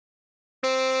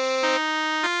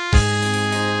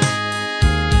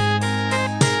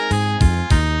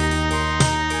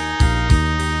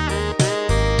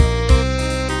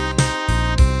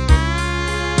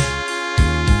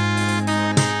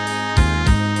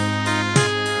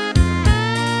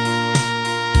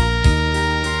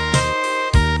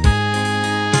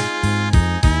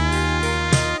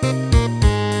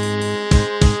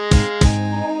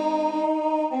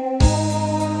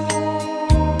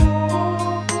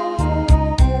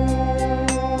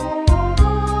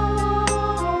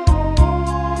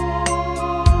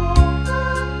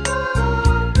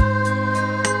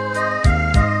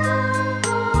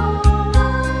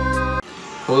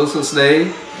Today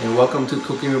and welcome to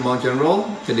Cooking with Mount General.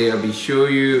 Today I will be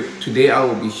showing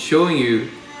you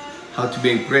how to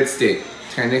make breadstick.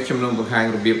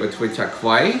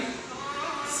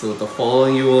 So the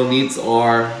following you will need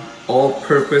are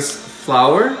all-purpose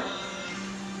flour.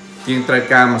 You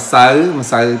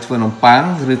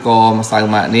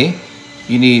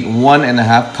need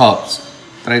 1.5 cups.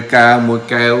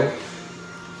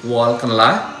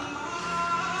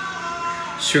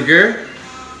 Sugar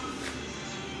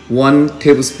 1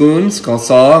 tablespoon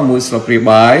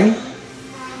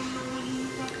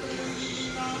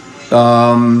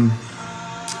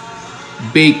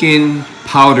baking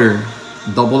powder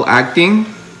double acting.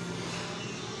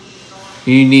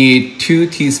 You need 2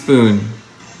 teaspoons.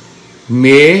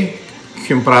 Me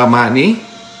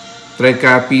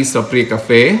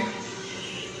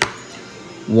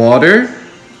water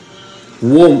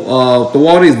warm. The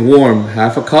water is warm,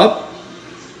 half a cup.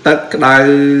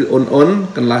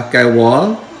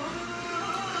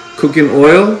 Cooking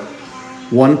oil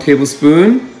 1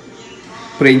 tablespoon.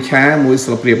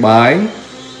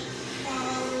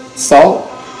 Salt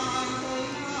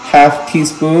half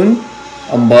teaspoon.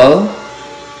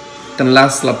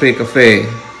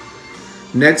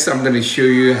 Next I'm going to show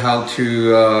you how to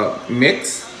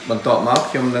mix.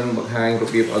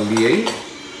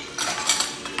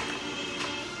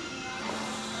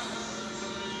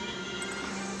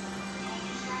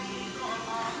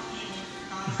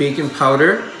 Baking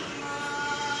powder,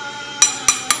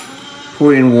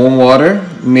 pour in warm water.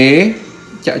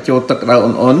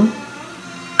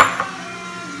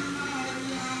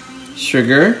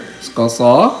 Sugar,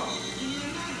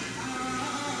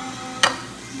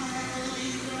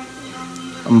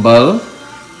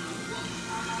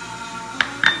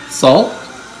 salt,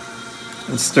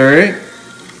 and stir it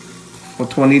for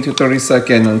 20 to 30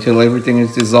 seconds until everything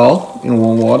is dissolved in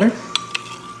warm water.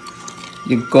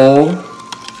 You go.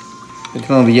 And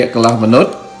go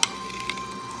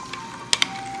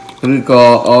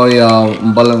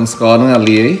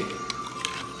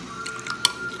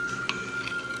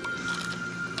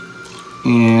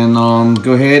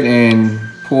ahead and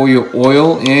pour your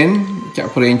oil in.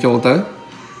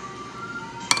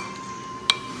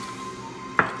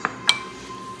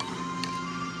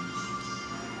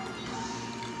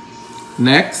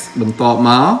 Next,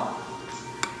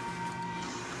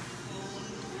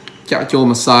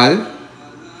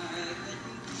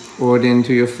 pour it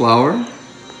into your flour.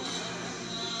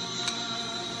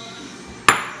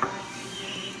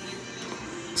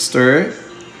 Stir it.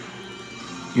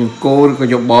 You go to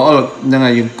your ball, then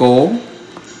you go.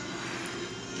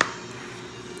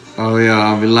 Oh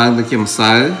yeah, we like the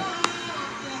masala.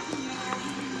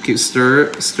 Keep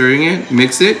stirring it,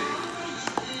 mix it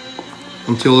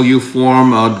until you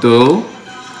form a dough.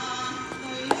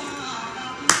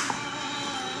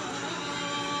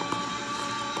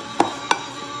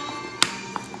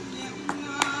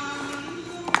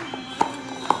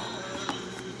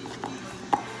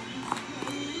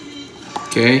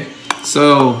 Okay,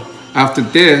 so after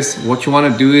this, what you want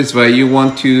to do is where you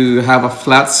want to have a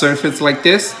flat surface like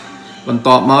this. Go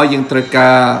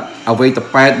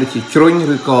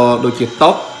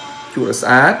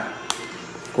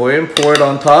ahead and pour it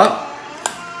on top.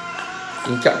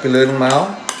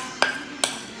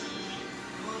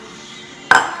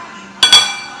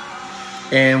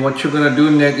 And what you're gonna do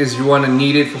next is you want to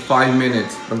knead it for 5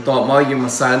 minutes.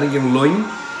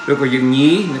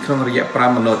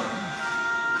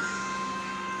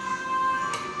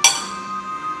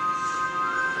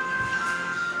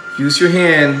 Use your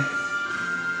hand.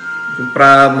 You canប្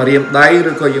រើម្រាមដៃ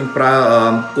ឬក៏យើងប្រើ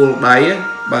គល់ដៃ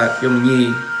បាទខ្ញុំញី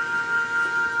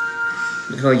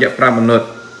ក្នុងរយៈ5 minutes.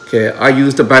 Okay, I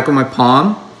use the back of my palm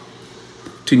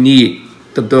to knead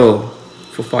the dough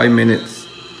for 5 minutes.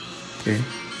 Okay.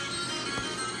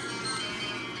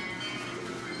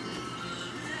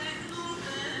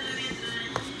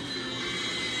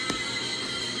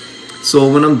 So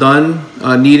when I'm done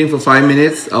kneading for 5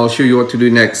 minutes, I'll show you what to do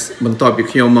next.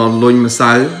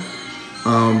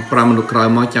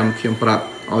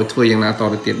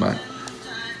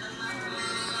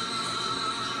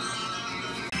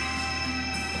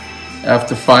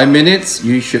 After 5 minutes,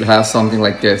 you should have something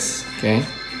like this. Okay.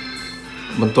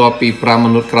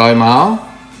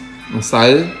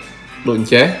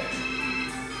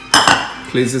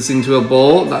 Place this into a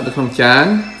bowl.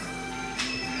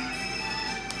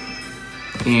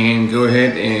 And go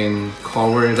ahead and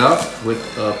cover it up with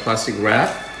a plastic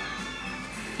wrap.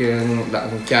 You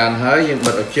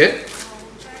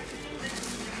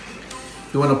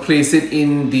want to place it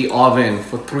in the oven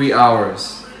for 3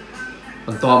 hours. ប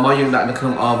ន្ទាប់មកយើងដាក់នៅក្នុ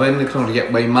ង oven នៅក្នុងរយៈ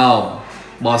 3 ម៉ោង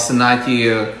បើសិនណាជា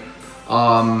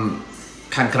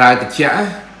ខាងក្រៅត្រជាក់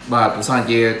បាទបើសិន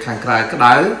ជាខាងក្រៅក្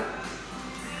តៅ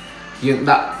យើង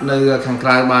ដាក់នៅខាងក្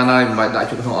រៅបានហើយមិនបាច់ដាក់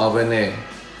ចូលក្នុង oven ទេ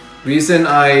Reason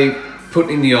I put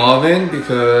in the oven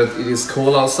because it is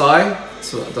cold outside,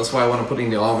 so that's why I want to put in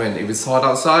the oven. If it's hot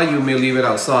outside, you may leave it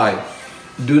outside.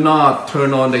 Do not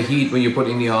turn on the heat when you put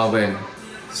in the oven.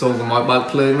 So កុំឲ្យបើក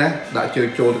ភ្លើងណាដាក់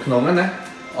ចូលទៅក្នុងហ្នឹងណា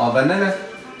oven ហ្នឹងណា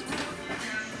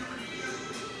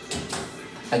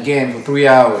Again for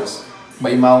 3 hours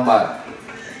 3 ម៉ោងបាទ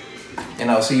and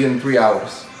I'll see you in 3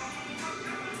 hours.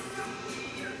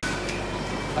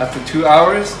 After 2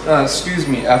 hours, excuse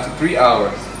me, after 3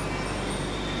 hours.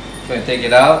 So take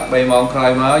it out, 3 ម៉ោងក្រោ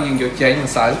យមកយើងយកចេញ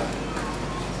ម្សៅ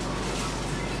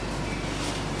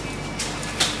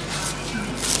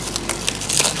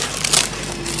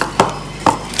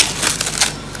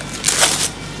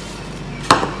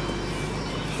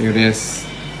Here it is.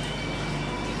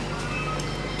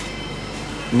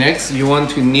 Next, you want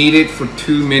to knead it for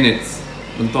 2 minutes.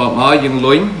 បន្ទាប់មកយើង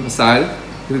លុញម្សៅ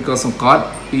ឬក៏សង្កត់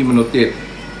2 minutes ទៀត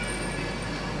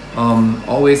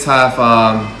always have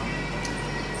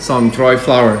some dry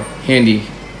flour handy.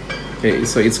 Okay,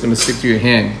 so it's going to stick to your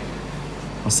hand.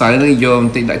 ម្សៅនេះយកប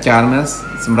ន្តិចដាក់ចានមក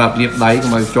សម្រាប់លាបដៃ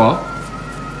កុំឲ្យជាប់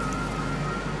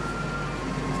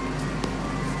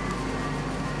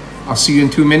I'll see you in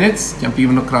 2 minutes. ចាំ2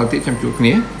 minutesក្រោយទៀតចាំជួបគ្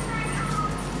នា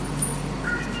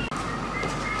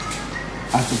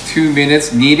After 2 minutes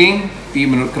kneading,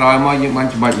 2 minutesក្រោយមកយើងបាន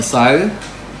ច្របាច់ម្សៅ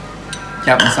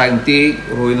ចាប់ម្សៅបន្តិច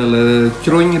រោយនៅលើ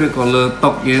ជ្រុញឬក៏លើ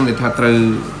តុយើងដែលថាត្រូវ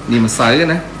លាយម្សៅ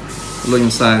ណាលុញ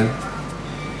ម្សៅ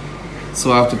So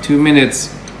after 2 minutes,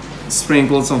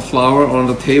 sprinkle some flour on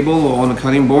the table or on the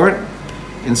cutting board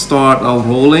and start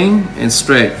rolling and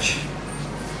stretch.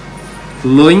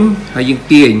 លុញហើយយើង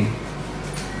ទាញ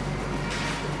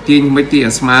មិនទាញ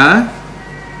ឲ្យស្មើ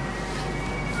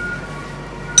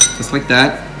Just like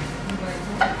that.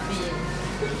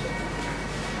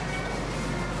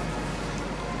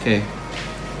 Okay.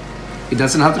 It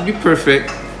doesn't have to be perfect.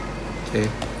 Okay.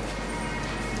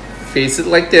 Face it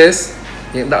like this.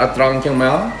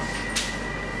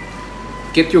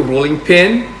 Get your rolling pin.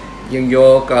 Yung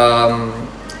yok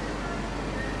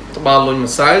ba lùn một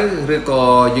sái rồi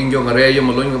có dùng dùng ở đây dùng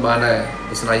một lùn của bạn này.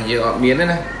 Cái này giờ miếng đấy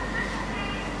này.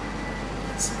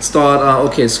 Start.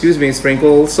 Okay. Excuse me.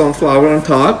 Sprinkle some flour on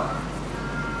top.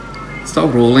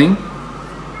 Start rolling.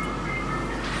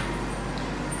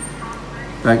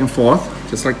 Back and forth,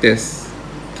 just like this.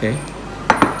 Okay.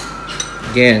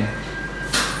 Again,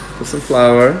 put some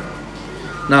flour.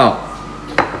 Now,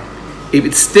 if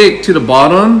it stick to the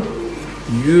bottom,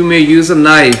 you may use a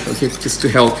knife, okay, just to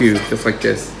help you, just like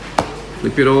this.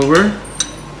 Flip it over.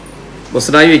 But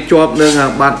today we chop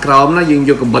the bát crom na, dùng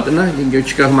vô cái bật na, dùng vô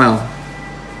chicken mouth.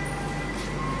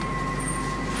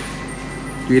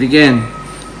 Do it again.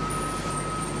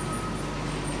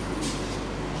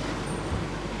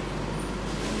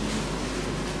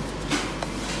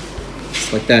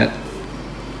 Like that.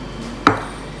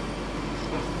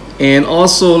 And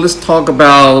also let's talk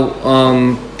about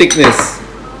thickness.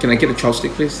 Can I get a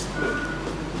chopstick please?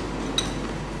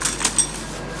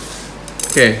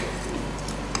 Okay.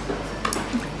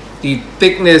 The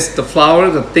thickness, the flour,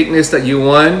 the thickness that you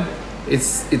want,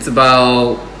 it's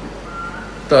about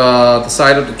the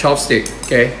side of the chopstick,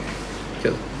 okay?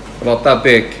 About that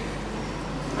big.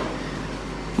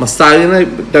 ម្សៅនេះ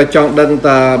តែចង់ដឹង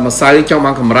ថាម្សៅចង់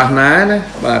បានកម្រាស់ណាណា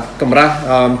បាទកម្រាស់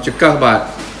ចង្កឹះបាទ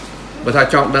បើថា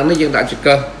ចង់ដឹងនេះយើងដាក់ចង្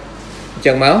កឹះអញ្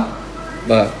ចឹងមក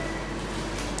បាទ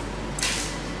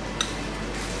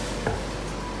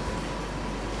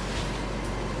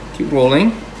Keep rolling.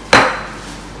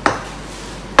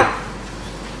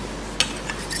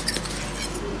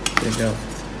 There you go.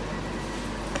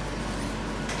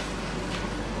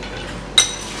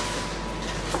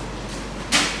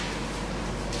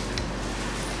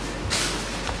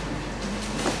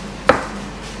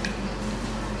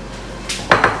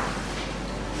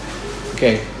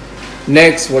 Okay,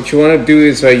 next what you want to do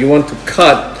is you want to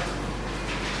cut.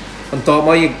 On top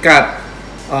of you cut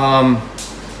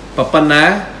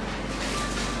papana.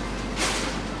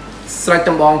 ស្រេច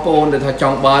ទាំងបងប្អូនដែលថាច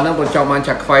ង់បានហ្នឹងបើចង់បាន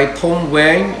ចាក់ខ្វៃធំវែ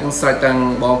ងនិងស្រេចទាំង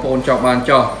បងប្អូនចង់បាន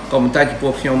ចោះក៏ប៉ុន្តែចំ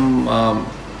ពោះខ្ញុំ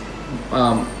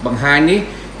បង្ហាញនេះ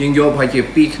យើងយកប្រហែលជា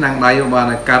2ខ្នងដៃមកបាន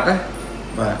កាត់ណា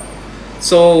បាទ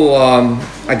So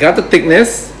I got the thickness.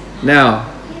 Now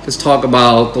let's talk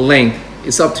about the length.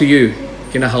 It's up to you.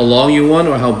 You know how long you want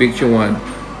or how big you want.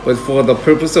 But for the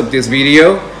purpose of this video,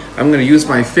 I'm going to use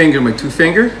my finger, my 2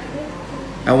 finger.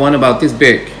 I want about this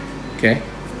big. Okay.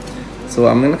 So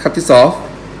I'm going to cut this off.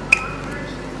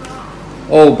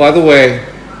 Oh, by the way,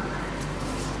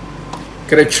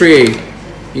 get a tray.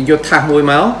 យើងយកថាសមួយ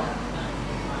មក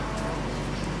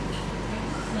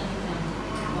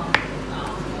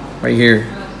right here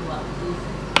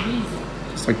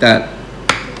just like that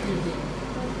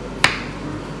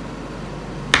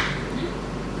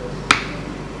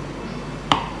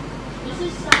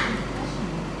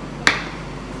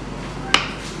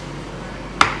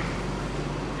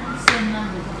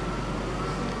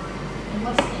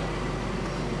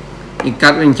you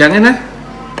cut bên trắng ấy nè.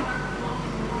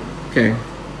 Okay.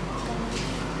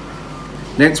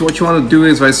 Next, what you want to do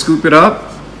is I scoop it up.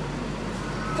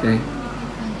 Okay.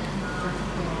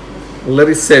 Let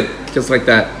it sit just like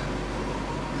that.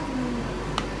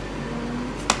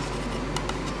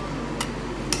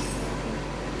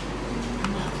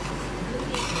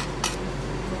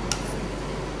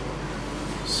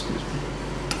 Excuse me.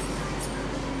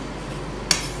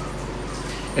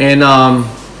 And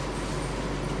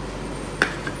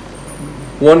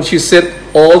once you set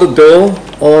all the dough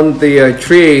on the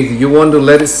tray, you want to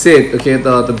let it sit. Okay,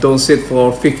 the dough sit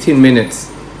for 15 minutes.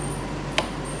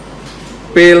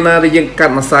 ពេលណាដែលយើងកា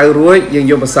ត់ម្សៅរួចយើង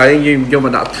យកម្សៅយើងយកម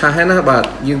កដាក់ថាសណាបាទ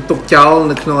យើងទុកចោល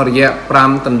នៅក្នុងរយៈ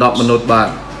5ដល់10 minutes បាទ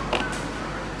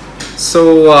So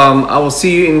I will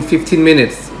see you in 15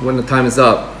 minutes when the time is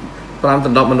up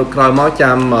 5ដល់10 minutes ក្រោយមក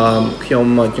ចាំខ្ញុំ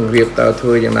ជម្រាបតើធ្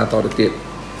វើយ៉ាងណាតទៅទៀត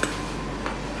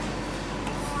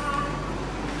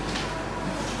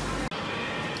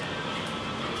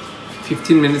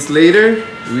 15 minutes later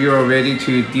we are ready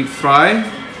to deep fry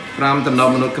 5ដ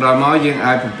ល់10 minutes ក្រោយមកយើង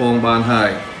អាចបំពងបានហើ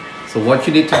យ So what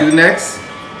you need to do next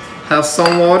have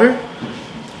some water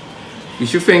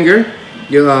use your finger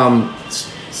យើង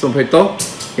សុំភ័យទោស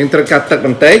យើងត្រូវកាត់ទឹកប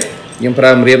ន្តិចយើងប្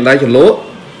រើម្រាមដៃចលក់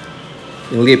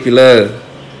យើងលាបពីលើ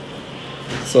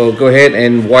So go ahead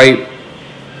and wipe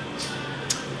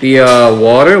the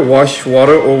wash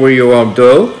water over your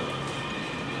dough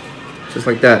just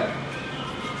like that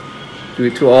do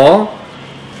it to all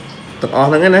ទាំងអស់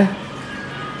ហ្នឹងណា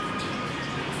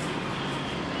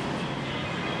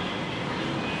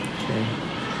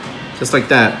Just like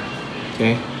that.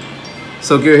 Okay.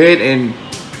 So go ahead and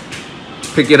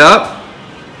pick it up.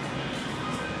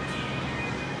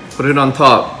 Put it on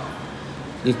top.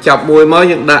 You chop môi mới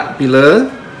những đạn bị lỡ.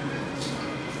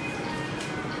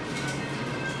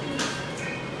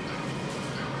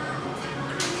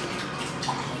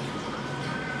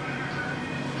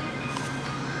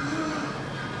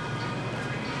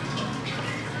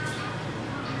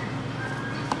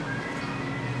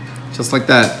 Just like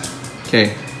that. Okay.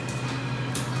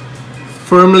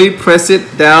 Firmly press it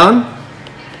down.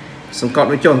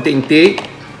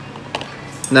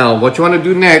 Now, what you want to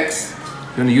do next,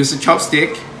 you're going to use a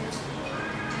chopstick.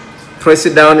 Press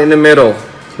it down in the middle,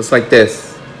 just like this.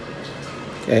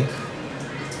 Okay.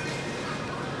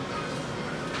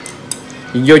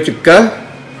 You use your cup.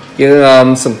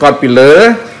 You some cut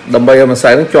below. Don't buy your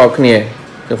side and chop here,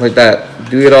 just like that.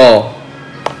 Do it all.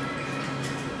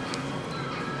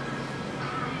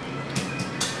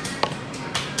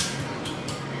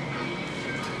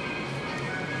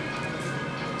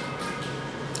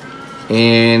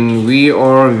 And we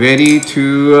are ready to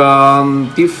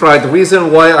deep fry. The reason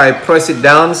why I press it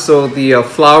down so the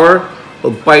flour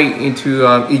will bite into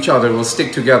each other, will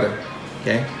stick together.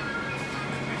 Okay.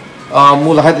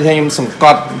 មូលហេតុที่ខ្ញុំសង្ក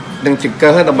ត់នឹងចង្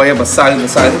កឹះដើម្បីឲ្យម្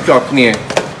សៅជាប់គ្នា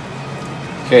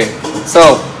Okay. So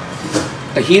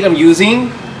the heat I'm using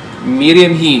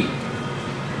medium heat.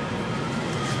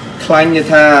 ខ្លាញ់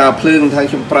ថាភ្លើងថា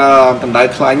ខ្ញុំប្រើកណ្ដៅ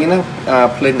ខ្លាញ់ណា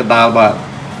ភ្លើងកណ្ដាលបាទ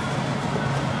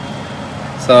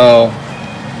So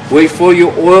wait for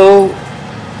your oil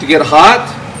to get hot.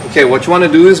 Okay, what you want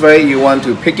to do is you want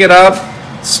to pick it up,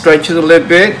 stretch it a little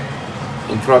bit,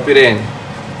 and drop it in.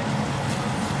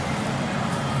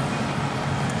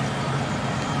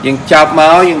 Yung chop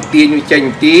mau, yung tiên, yung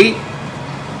chanh tí,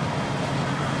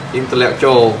 yung taliao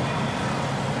chô.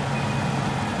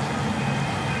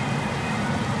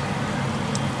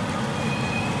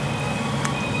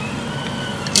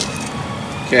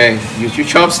 Okay, use your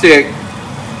chopstick.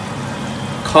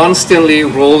 Constantly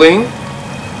rolling.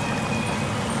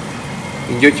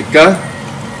 Vô chụp cơ.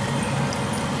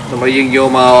 Rồi bây giờ vô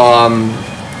mà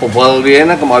hộp vơ với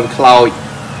nó có mọi cloud.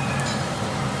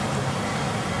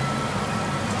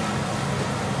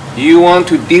 You want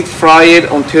to deep fry it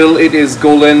until it is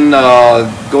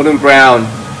golden brown.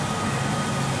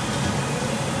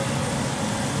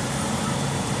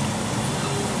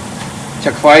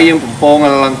 Chắc phải yung pong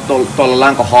lang to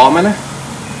lang ko hom na.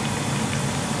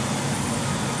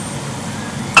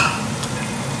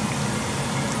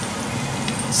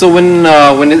 So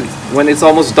when it's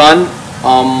almost done,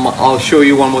 I'll show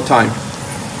you one more time.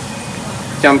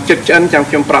 Chăm chit chân chăm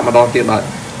chăm prap mà đo tiệt lại.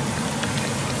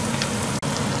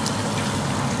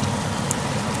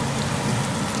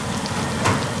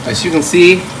 As you can see,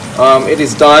 it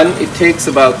is done. It takes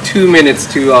about 2 minutes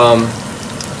to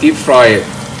deep fry it.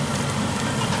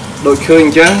 ដូចឃើញអ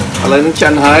ញ្ចឹងឥឡូវនឹងចា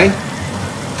ន់ហើយ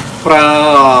ប្រើ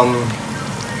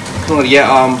ក្នុងរយៈ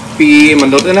2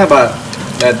 minutes ទេណាបាទ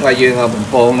ដែលថាយើងបំ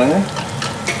ពងហ្នឹង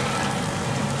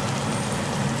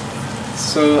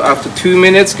So after 2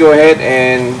 minutes, go ahead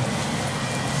and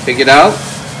take it out.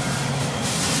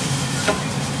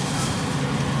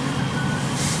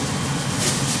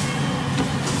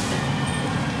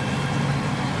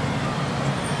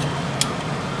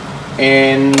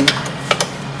 And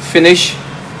finish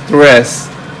the rest.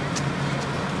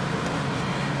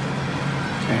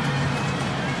 Okay.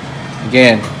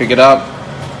 Again, pick it up,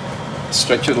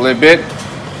 stretch it a little bit.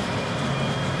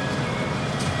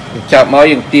 Chạm máu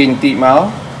dừng tiền tị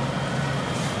máu.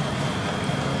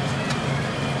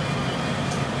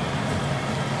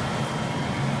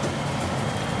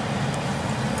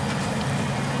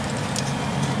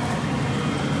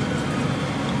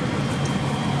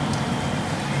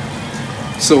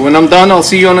 So when I'm done, I'll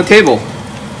see you on the table.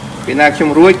 Cái nào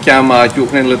không ruột chạm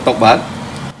chuột lên lượt tóc bát.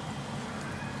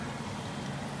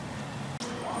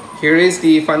 Here is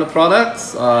the final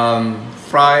products.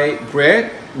 Fried bread.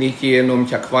 នេះជានំ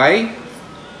ចាក់ខ្វៃ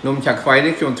នំចាក់ខ្វៃ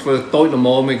នេះខ្ញុំធ្វើតូចល្ម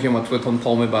មមិនខ្ញុំមកធ្វើធំៗ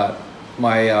ទេបាទ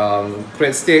My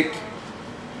bread stick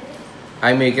I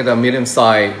make it a medium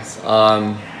size.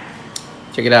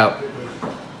 Check it out.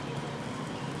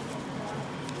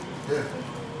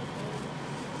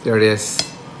 There it is.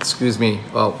 Excuse me.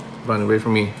 Oh, run away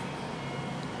from me.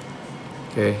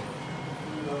 Okay.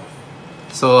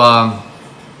 So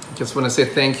just want to say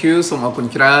thank you. សូមអរគុណ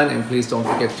ច្រើន and please don't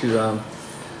forget to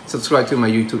subscribe to my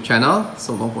YouTube channel.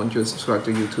 សូមអរគុណជួយ subscribe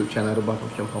to YouTube channel របស់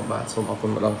ខ្ញុំផងបាទសូមអរគុណ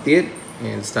ម្ដងទៀត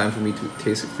and it's time for me to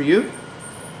taste it for you.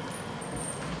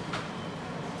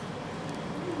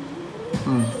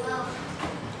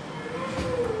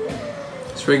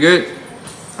 It's very good.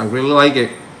 I really like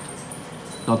it.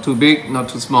 Not too big, not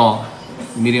too small.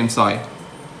 Medium size.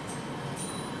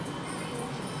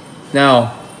 Now,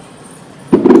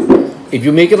 if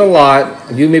you make it a lot,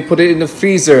 you may put it in the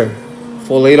freezer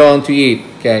for later on to eat.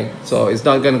 Okay, so it's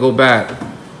not gonna go bad.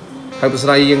 ហើយបើស្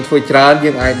អីយើងធ្វើច្រើន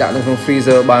យើងអាចដាក់នៅក្នុង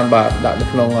freezer បានបាទដាក់នៅ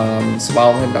ក្នុងស្បោ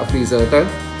ងហើយដាក់ freezer ទៅ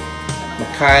មួយ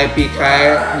ខែ2ខែ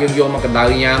យើងយកមកកម្ដៅ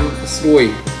ញ៉ាំស្រួយ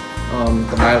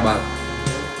កម្ដៅបាទ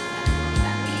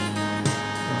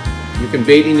You can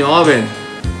bake in the oven,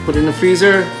 put it in the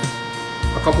freezer.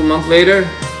 A couple months later,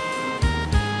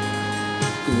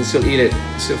 you can still eat it,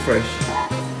 still fresh.